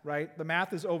effect, right? The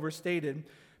math is overstated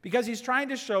because he's trying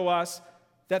to show us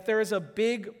that there is a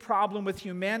big problem with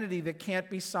humanity that can't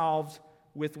be solved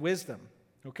with wisdom,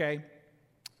 okay?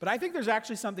 But I think there's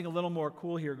actually something a little more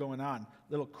cool here going on, a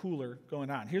little cooler going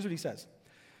on. Here's what he says.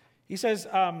 He says,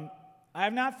 "I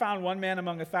have not found one man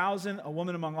among 1,000, a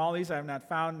woman among all these I have not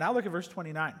found." Now look at verse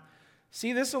 29.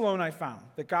 "See, this alone I found,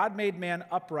 that God made man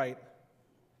upright,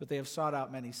 but they have sought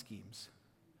out many schemes."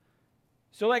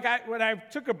 So when I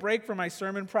took a break from my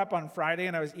sermon prep on Friday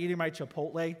and I was eating my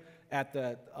Chipotle at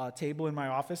the table in my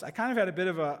office, I kind of had a bit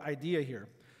of an idea here.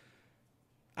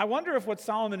 I wonder if what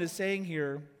Solomon is saying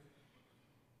here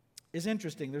is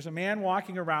interesting. There's a man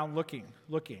walking around looking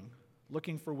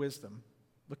for wisdom,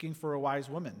 looking for a wise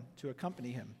woman to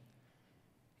accompany him.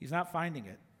 He's not finding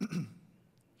it.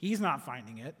 He's not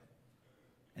finding it.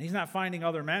 And he's not finding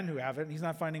other men who have it, and he's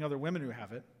not finding other women who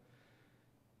have it.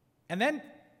 And then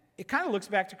it kind of looks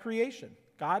back to creation.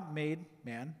 God made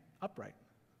man upright.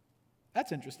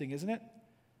 That's interesting, isn't it?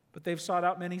 But they've sought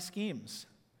out many schemes.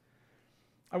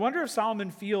 I wonder if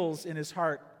Solomon feels in his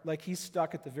heart like he's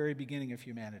stuck at the very beginning of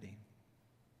humanity.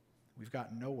 We've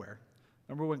gotten nowhere.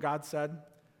 Remember when God said,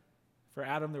 for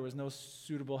Adam there was no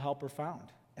suitable helper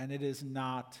found, and it is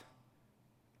not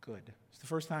good. It's the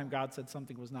first time God said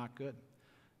something was not good.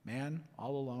 Man,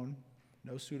 all alone,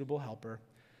 no suitable helper.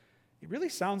 It really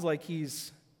sounds like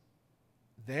he's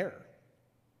there.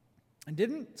 And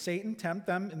didn't Satan tempt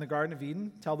them in the Garden of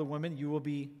Eden, tell the woman, "You will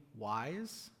be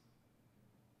wise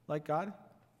like God"?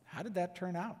 How did that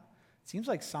turn out? It seems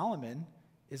like Solomon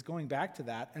is going back to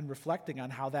that and reflecting on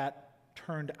how that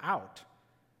turned out.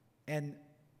 And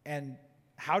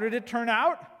how did it turn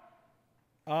out?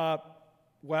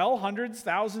 Well, hundreds,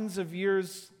 thousands of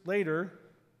years later,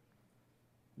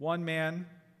 one man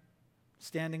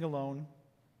standing alone,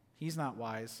 he's not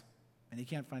wise, and he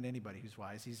can't find anybody who's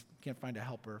wise. He can't find a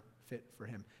helper fit for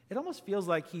him. It almost feels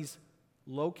like he's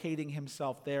locating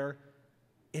himself there.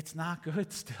 It's not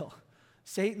good still.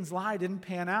 Satan's lie didn't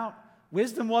pan out.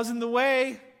 Wisdom wasn't the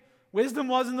way. Wisdom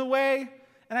wasn't the way.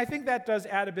 And I think that does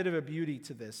add a bit of a beauty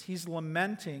to this. He's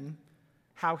lamenting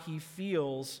how he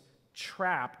feels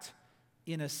trapped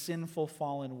in a sinful,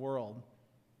 fallen world.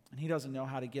 And he doesn't know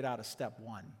how to get out of step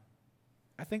one.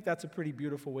 I think that's a pretty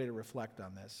beautiful way to reflect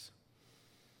on this.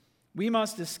 We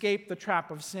must escape the trap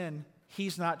of sin.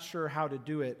 He's not sure how to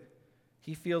do it.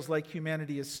 He feels like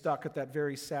humanity is stuck at that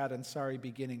very sad and sorry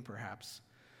beginning, perhaps.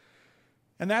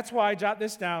 And that's why, jot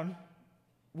this down,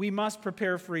 we must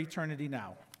prepare for eternity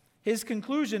now. His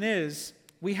conclusion is,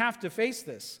 we have to face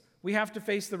this. We have to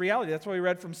face the reality. That's why we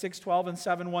read from 6:12 and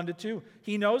 7:1-2.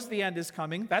 He knows the end is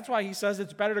coming. That's why he says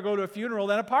it's better to go to a funeral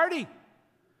than a party.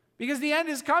 Because the end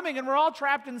is coming, and we're all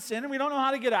trapped in sin, and we don't know how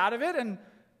to get out of it, and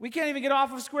we can't even get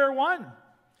off of square one.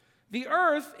 The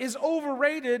earth is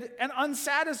overrated and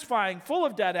unsatisfying, full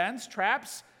of dead ends,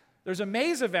 traps. There's a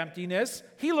maze of emptiness.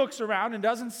 He looks around and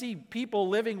doesn't see people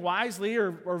living wisely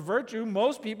or virtue.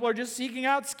 Most people are just seeking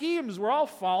out schemes. We're all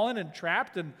fallen and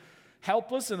trapped and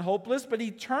helpless and hopeless, but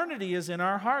eternity is in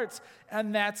our hearts,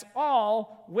 and that's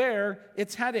all where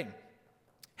it's heading.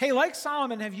 Hey, like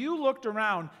Solomon, have you looked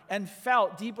around and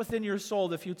felt deep within your soul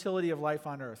the futility of life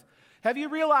on earth? Have you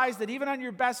realized that even on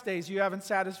your best days, you haven't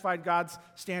satisfied God's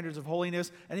standards of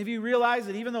holiness? And have you realized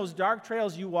that even those dark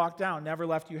trails you walked down never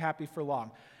left you happy for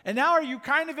long? And now are you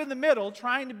kind of in the middle,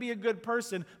 trying to be a good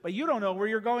person, but you don't know where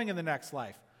you're going in the next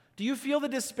life? Do you feel the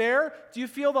despair? Do you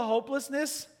feel the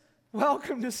hopelessness?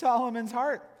 Welcome to Solomon's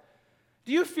heart.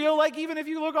 Do you feel like even if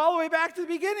you look all the way back to the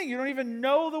beginning, you don't even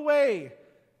know the way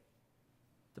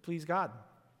to please God?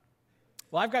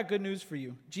 Well, I've got good news for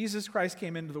you. Jesus Christ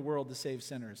came into the world to save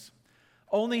sinners.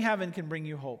 Only heaven can bring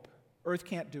you hope. Earth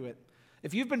can't do it.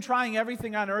 If you've been trying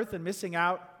everything on earth and missing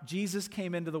out, Jesus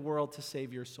came into the world to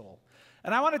save your soul.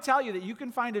 And I want to tell you that you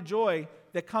can find a joy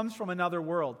that comes from another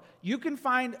world. You can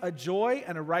find a joy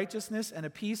and a righteousness and a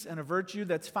peace and a virtue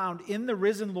that's found in the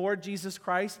risen Lord Jesus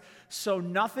Christ, so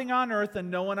nothing on earth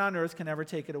and no one on earth can ever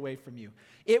take it away from you.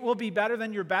 It will be better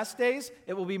than your best days.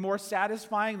 It will be more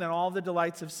satisfying than all the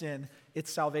delights of sin.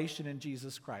 It's salvation in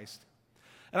Jesus Christ.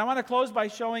 And I want to close by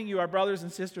showing you our brothers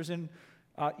and sisters in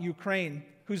Ukraine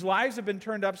whose lives have been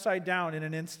turned upside down in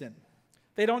an instant.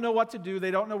 They don't know what to do.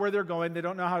 They don't know where they're going. They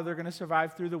don't know how they're going to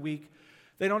survive through the week.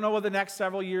 They don't know what the next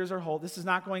several years are hold. This is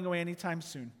not going away anytime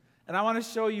soon. And I want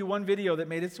to show you one video that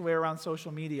made its way around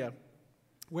social media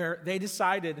where they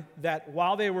decided that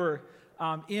while they were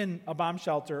in a bomb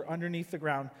shelter underneath the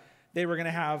ground, they were going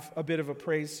to have a bit of a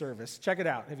praise service. Check it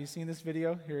out. Have you seen this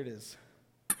video? Here it is.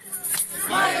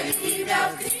 Мое имя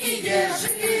в книге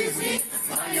жизни,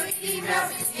 мое имя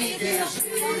в книге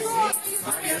жизни,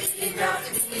 мое имя в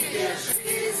книге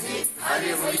жизни,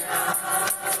 аллилуйя.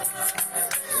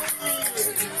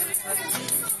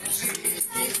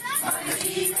 Мое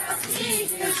имя в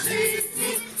книге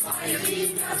жизни, мое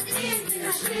имя в книге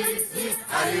жизни,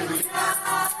 аллилуйя.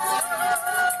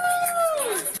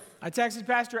 I texted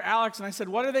Pastor Alex and I said,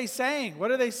 what are they saying?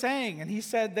 What are they saying? And he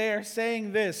said, they are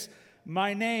saying this: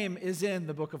 my name is in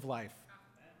the book of life.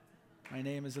 My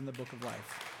name is in the book of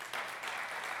life.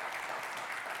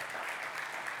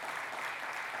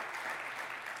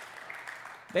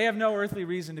 They have no earthly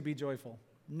reason to be joyful.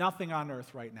 Nothing on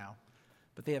earth right now.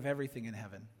 But they have everything in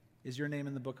heaven. Is your name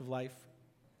in the book of life?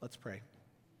 Let's pray.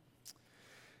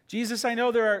 Jesus, I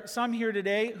know there are some here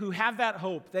today who have that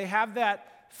hope. They have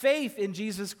that faith in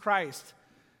Jesus Christ.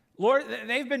 Lord,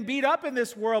 they've been beat up in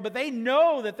this world, but they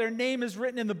know that their name is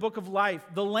written in the book of life,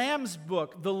 the Lamb's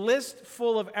book, the list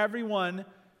full of everyone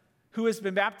who has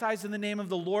been baptized in the name of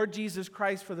the Lord Jesus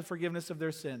Christ for the forgiveness of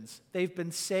their sins. They've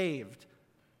been saved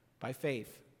by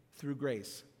faith through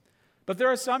grace. But there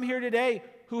are some here today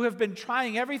who have been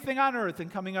trying everything on earth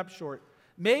and coming up short.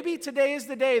 Maybe today is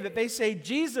the day that they say,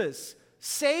 Jesus,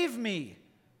 save me,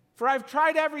 for I've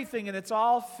tried everything and it's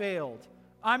all failed.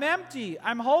 I'm empty.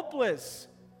 I'm hopeless.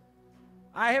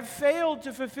 I have failed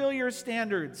to fulfill your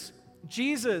standards.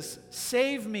 Jesus,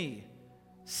 save me.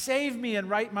 Save me and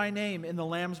write my name in the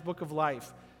Lamb's book of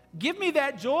life. Give me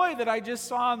that joy that I just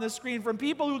saw on the screen from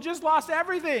people who just lost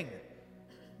everything.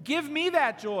 Give me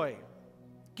that joy.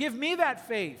 Give me that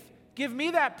faith. Give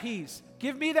me that peace.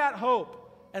 Give me that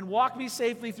hope. And walk me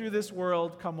safely through this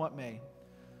world, come what may.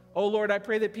 Oh Lord, I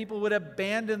pray that people would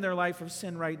abandon their life of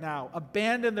sin right now.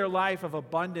 Abandon their life of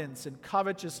abundance and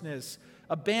covetousness.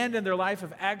 Abandon their life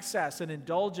of excess and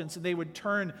indulgence, and they would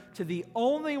turn to the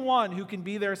only one who can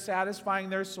be there satisfying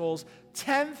their souls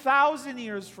 10,000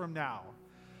 years from now.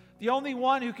 The only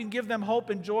one who can give them hope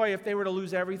and joy if they were to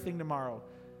lose everything tomorrow.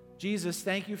 Jesus,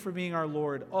 thank you for being our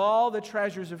Lord. All the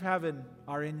treasures of heaven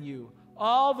are in you.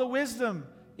 All the wisdom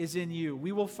is in you.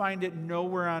 We will find it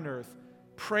nowhere on earth.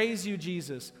 Praise you,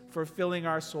 Jesus, for filling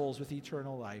our souls with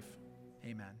eternal life.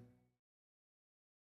 Amen.